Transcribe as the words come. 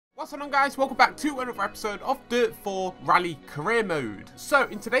What's going on, guys? Welcome back to another episode of Dirt 4 Rally Career Mode. So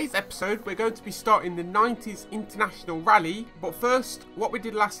in today's episode we're going to be starting the 90s International Rally, but first what we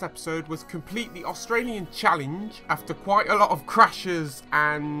did last episode was complete the Australian Challenge after quite a lot of crashes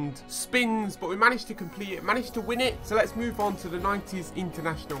and spins, but we managed to complete it, managed to win it. So let's move on to the 90s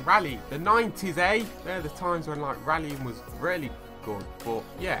International Rally. The 90s, eh? They're the times when like rallying was really good, but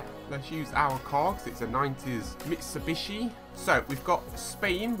yeah, let's use our car because it's a 90s Mitsubishi. So we've got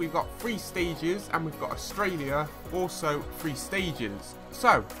Spain, we've got 3 stages, and we've got Australia, also 3 stages.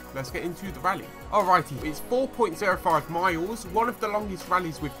 So let's get into the rally. Alrighty, it's 4.05 miles, one of the longest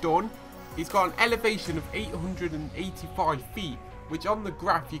rallies we've done. It's got an elevation of 885 feet, which on the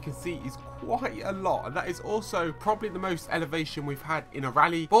graph you can see is quite a lot, and that is also probably the most elevation we've had in a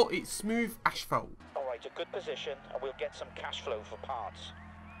rally, but it's smooth asphalt. Alright, a good position, and we'll get some cash flow for parts.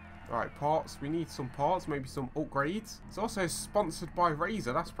 Right, parts. We need some parts, maybe some upgrades. It's also sponsored by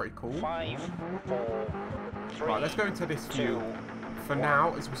Razer. That's pretty cool. 5, 4, 3, right, let's go into this 2, view for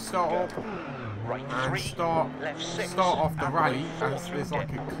now as we start up right, and 3, start left 6, off the and rally right 4 as there's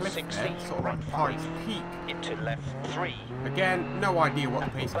like a cliff 60, there, sort of right like 5, Pikes Peak. into left 3. Again, no idea what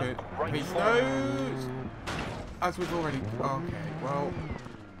the pace goes. Right Pace 4. goes. As we've already. Okay, well,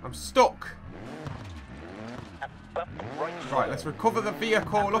 I'm stuck. Right, let's recover the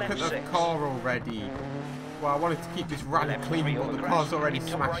vehicle. Look at the car already. Well, I wanted to keep this rally clean, but the car's already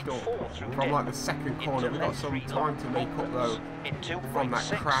smashed up from like the second corner. We've got some time to make up though from that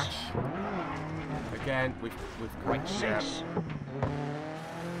crash. Again, we've crashed. Yeah.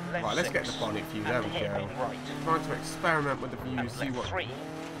 Right, let's get the bonnet view. There we go. Trying to experiment with the view, see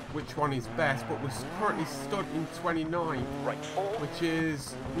which one is best, but we're currently stood in 29, which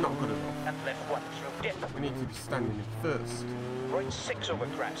is not good enough. And left 1 through dip. We need to be standing in first. Right 6 over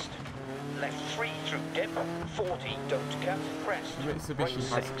crest. Left 3 through dip. 40, don't cut, crest. The Mitsubishi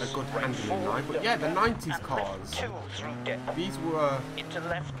right has 6, a good right handling 4, line, but yeah, the 90s and cars. left 2 through dip. These were Into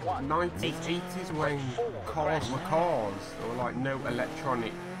left 1. 90s, 80s when cars were cars. There were like no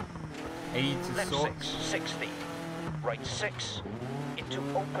electronic aids as Left such. 6, 60. Right 6. Into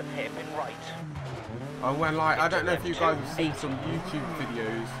open hairpin right. And when like, I don't know if you guys have seen some YouTube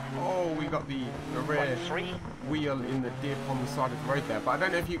videos. Oh, we got the rear Right 3. wheel in the dip on the side of the road there. But I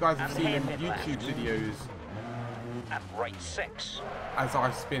don't know if you guys have And seen them hairpin YouTube left. videos And right 6. as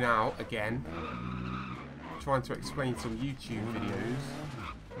I spin out again. Trying to explain some YouTube videos.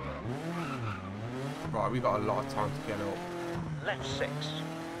 Right, we got a lot of time to get up. Left 6.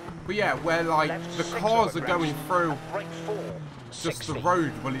 But yeah, where like Left the 6 cars over are going crest. through Right 4. just 60. the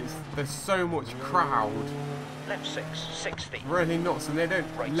road, well there's so much crowd, Left 6, 60. really nuts, and they don't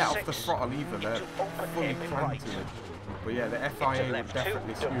Right let off the 6. throttle either, they're Into open fully hairpin planted. right. But yeah, the FIA would left 2,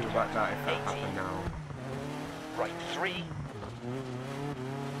 definitely don't scream about cut. that if that 80. happened now. Right 3.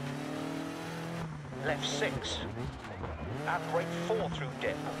 Left 6. And right 4 through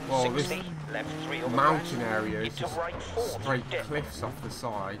dip. Well, 60. this Left 3 over Mountain crest. area is Into just right 4 straight through dip. cliffs off the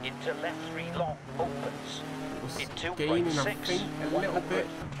side. Into left 3 long opens. We're Into gaining, right I 6. think, a little 100. bit,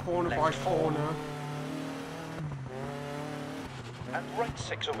 corner by Left 4. corner. And right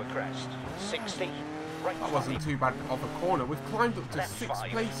 6 over crest. 60. Right That 5. wasn't too bad of a corner. We've climbed up to Left 6th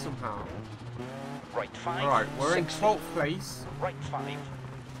 5. place somehow. Right 5. Alright, we're in 60. 12th place. Right 5.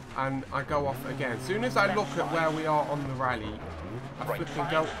 And I go off again. As soon as I look at where we are on the rally, I Right flipping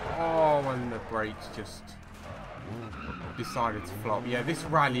 5. go, oh, and the brakes just decided to flop. Yeah, this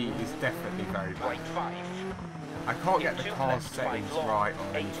rally is definitely very bad. Right 5. I can't get the Into car's left settings 5 long. right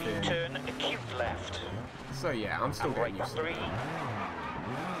or 80 anything. turn acute left. So yeah, I'm still And getting right used to 3. it.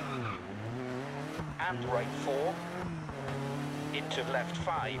 And right 4. Into left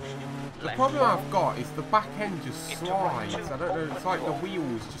 5. The Left problem 4. I've got is the back end just Into right slides. 2, I don't know, it's like the open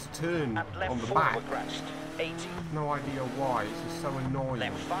wheels just turn And left on the 4 back. over crest. 80. No idea why, it's just so annoying.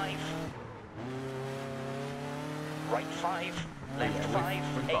 Left 5. Right 5. Left Yeah,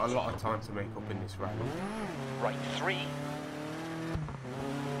 5. we've got 80. a lot of time to make up in this rally. Right 3.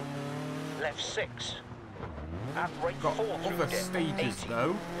 Left 6. And right Got 4 through other dip. stages 80.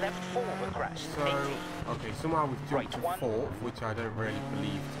 though. Left 4 over crest. So, 80. okay, somehow we've jumped Right to 1. 4th, which I don't really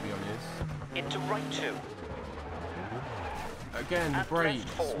believe, to be honest. Into right 2. Again, the And brakes, left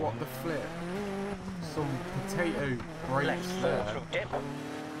 4. what the flip. Some potato Left brakes 4 there. through dip.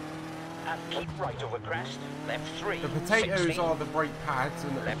 And keep right over crest. Left 3. The potatoes 60. are the brake pads,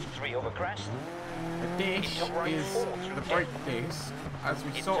 and Left 3 over crest. the dish Into right is 4 through the dip. brake disc. As we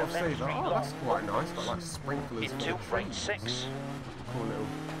Into sort of say left that, 3 oh, long that's quite nice. opens. Got like sprinklers for Into the right trees. 6. Cool little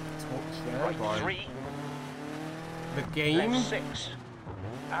touch there Right by 3. the game. Left 6.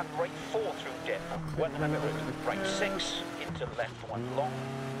 And right 4 through dip. Clip a little 100. bit of the Right curve. 6. Into left 1 long.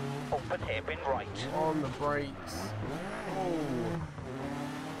 Open hairpin right. On the brakes. Oh.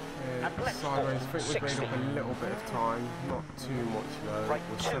 And left Sideways. I four, think we've made 60. up a little bit of time. Not too much though. Right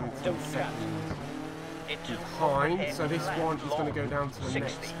We're two, 17 don't cut. seconds Into behind. open So this hairpin one left is going to go long. down to the 60.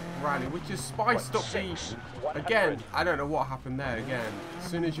 next rally, which is spiced up the... 6, 100. Again, I don't know what happened there again. As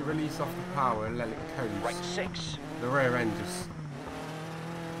soon as you release off the power and let it Right coast, 6. the rear end just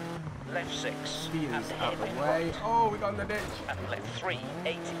Left 6. spears And out of hairpin the way. right. Oh, we got in the ditch. And left 3,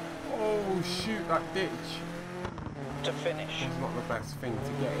 80. Oh, shoot, that ditch. To finish. It's not the best thing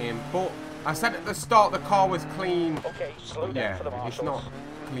to get in, but I said at the start the car was clean. Okay, slow But down yeah, for the marshals. it's not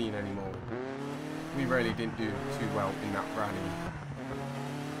clean anymore. We really didn't do too well in that rally.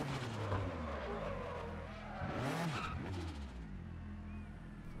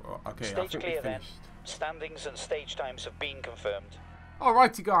 Well, okay, I Stage think we clear then. finished. Standings and stage times have been confirmed.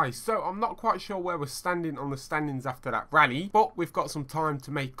 Alrighty guys, so I'm not quite sure where we're standing on the standings after that rally, but we've got some time to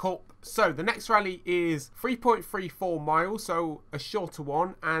make up. So the next rally is 3.34 miles, so a shorter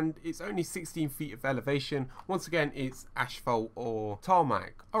one, and it's only 16 feet of elevation. Once again, it's asphalt or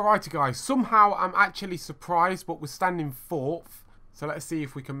tarmac. Alrighty guys, somehow I'm actually surprised, but we're standing 4th. So let's see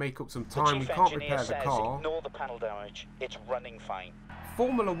if we can make up some The time. We chief can't engineer repair the says car. ignore the panel damage. It's running fine.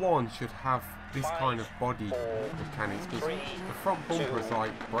 Formula 1 should have this 5, kind of body 4, mechanics, because 3, the front bumper is 2,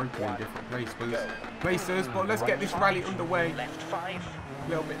 like broken in 1, different go. places. But let's get this rally underway. Left 5. A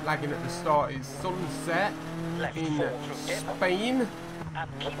little bit lagging at the start. It's sunset Left in 4 through dip. Spain. And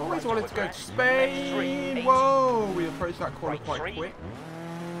keep Always right wanted over to go to crest. Spain. Left 3, 80. Whoa, we approached that corner Right quite 3. quick.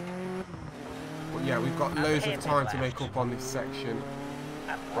 But yeah, we've got And loads of hairpin time to left. make up on this section.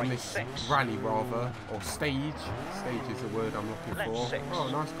 And On right this 6. rally rather, or stage. Stage is the word I'm looking Left for. 6. Oh,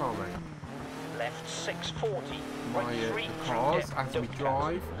 nice car, mate. Left 640. My, Right 3 the through cars dip. as we Don't cut.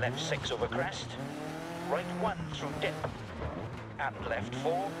 drive. Left 6 over crest. Right 1 through dip. And left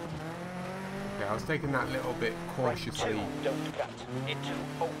 4. Okay, I was taking that little bit Right cautiously. 2, don't cut. Into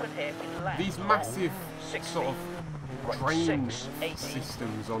open hairpin left. These long, massive 60. sort of Right drain 6, 80.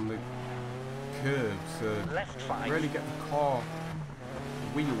 systems on the curbs Left 5. really get the car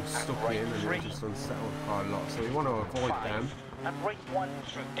wheels stuck right in, and 3. it just unsettle the car a lot. So we want to avoid 5. them. And right 1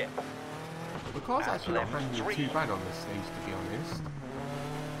 through dip. The car's And actually not left handling 3. too bad on this stage, to be honest.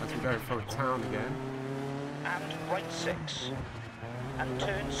 As we go through a town again. And right 6. And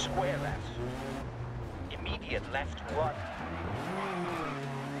turn square left. Immediate left 1.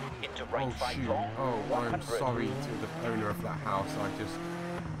 Into right Oh 5 shoot! long. Oh, I'm 100. sorry to the owner of that house. I just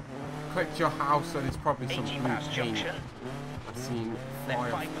clicked your house, so there's probably some 80 blue past paint junction. I've seen Left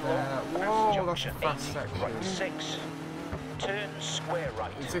fly 5 up long. there. Past Whoa, that's a junction fast 80. section. Right 6. Turn square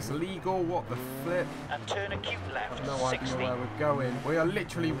right. Is this legal? What the flip? And turn acute I left. have no idea 60. where we're going. We are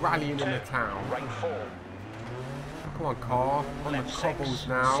literally rallying in the Turn town. right 4. Come on, car. On Left the 6. cobbles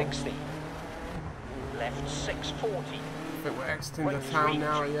now. 60. Left 640. I think we're exiting Right the town 3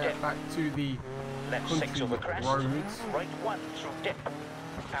 now. through Yeah, dip. back to the Left country 6 over crest. roads. Right 1 through dip.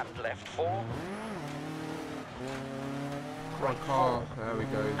 And left 4. Come on, car. There we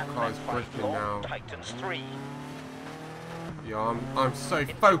go. The And car's left 5 gripping long. now. Titans 3. Yeah, I'm so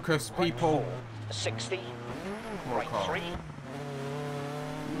Into focused, right people. 4. 60. Come on, Right car. 3.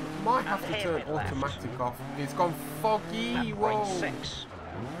 Might have to And turn hairpin left. automatic off. It's gone foggy. And Whoa. right 6.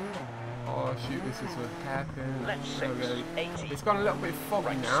 Oh shoot, this is a hairpin. Left There 6. we go. 80. It's gone a little bit foggy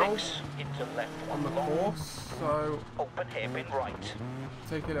Right now 6. Into left on the 1 long. course, so Open hairpin right.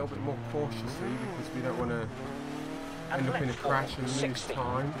 take it a little bit more cautiously because we don't want to And end up in a left crash 4. and lose 60.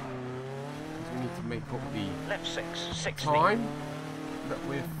 time. Because we need to make up the Left 6. 60. time that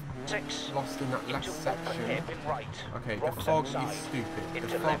we've 6. lost in that Into last open section. hairpin right. Okay, the Rocks fog outside. is stupid. The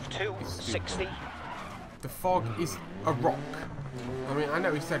Into fog left 2. is stupid. 60. The fog is a rock. I mean, I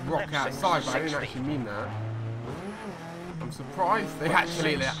know he said rock Left 6, outside, but I didn't 60. actually mean that. I'm surprised they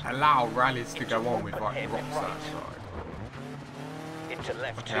actually allow rallies to go on with like Hairpin rocks right. outside. Into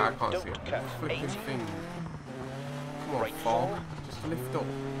left 2. Yeah, I can't see Don't it. cut. Flipping 80. thing. Come on, Right fog. 4. Just lift up.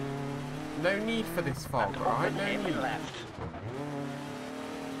 No need for this fog, And alright? open No hairpin need. left.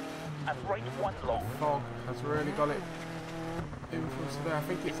 And right 1 long. Fog has really got it in for us today. I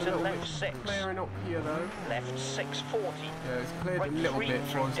think it's a Into little bit left 6. clearing up here though. Left 640. Yeah, it's cleared Right a little 3 bit for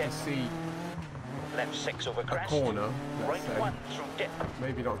through us to dip. see Left 6 over a crest. corner, Right let's say. 1 through dip.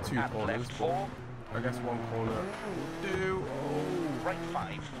 Maybe not two And corners, left but 4. I guess one corner will do. Oh, Right 5.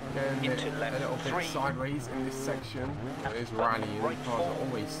 again, Into a left little bit 3. sideways in this section. And It is back rallying, right the cars 4. are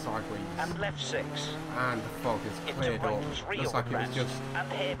always sideways. And left 6. And the fog is Into cleared right up. 3 Looks like it was overcrest. just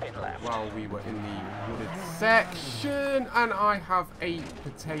And hairpin left. while we were in the wooded section. And I have 8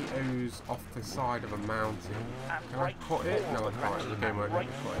 potatoes off the side of a mountain. And Can I right cut it? 4 No, I can't. The game won't let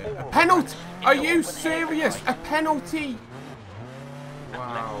me cut it. A right penalty! overcrest. Are Into you open hairpin serious? right. A penalty! And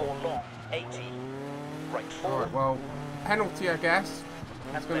left Wow. 4 long. 80. Right 4. Alright, well, penalty, I guess.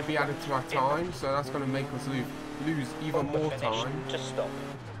 It's And going to be left added to our right. time, so that's going to make us lose even Over more finish time. to stop.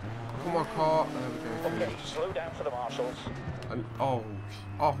 Come on, car. There we go. Okay, slow down for the marshals. And, oh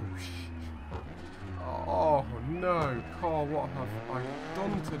no, car, what have I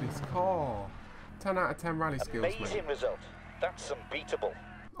done to this car? 10 out of 10 rally skills, mate. Amazing result. That's unbeatable.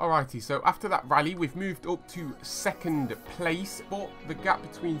 Alrighty, so after that rally, we've moved up to 2nd place, but the gap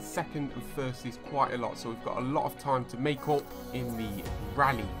between 2nd and 1st is quite a lot, so we've got a lot of time to make up in the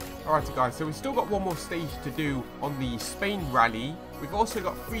rally. Alrighty guys, so we've still got one more stage to do on the Spain rally. We've also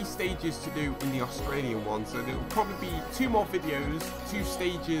got 3 stages to do in the Australian one, so there will probably be 2 more videos, 2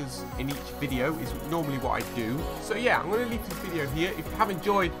 stages in each video is normally what I do. So yeah, I'm going to leave this video here. If you have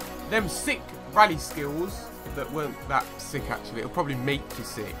enjoyed them sick rally skills, that weren't that sick actually, it'll probably make you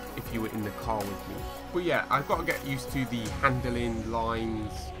sick if you were in the car with me. But yeah, I've got to get used to the handling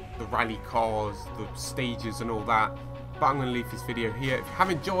lines, the rally cars, the stages and all that. But I'm going to leave this video here. If you have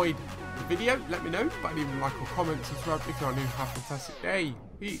enjoyed the video, let me know by leaving a like or comment, subscribe if you are new. Have a fantastic day.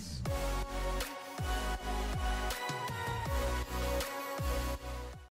 Peace.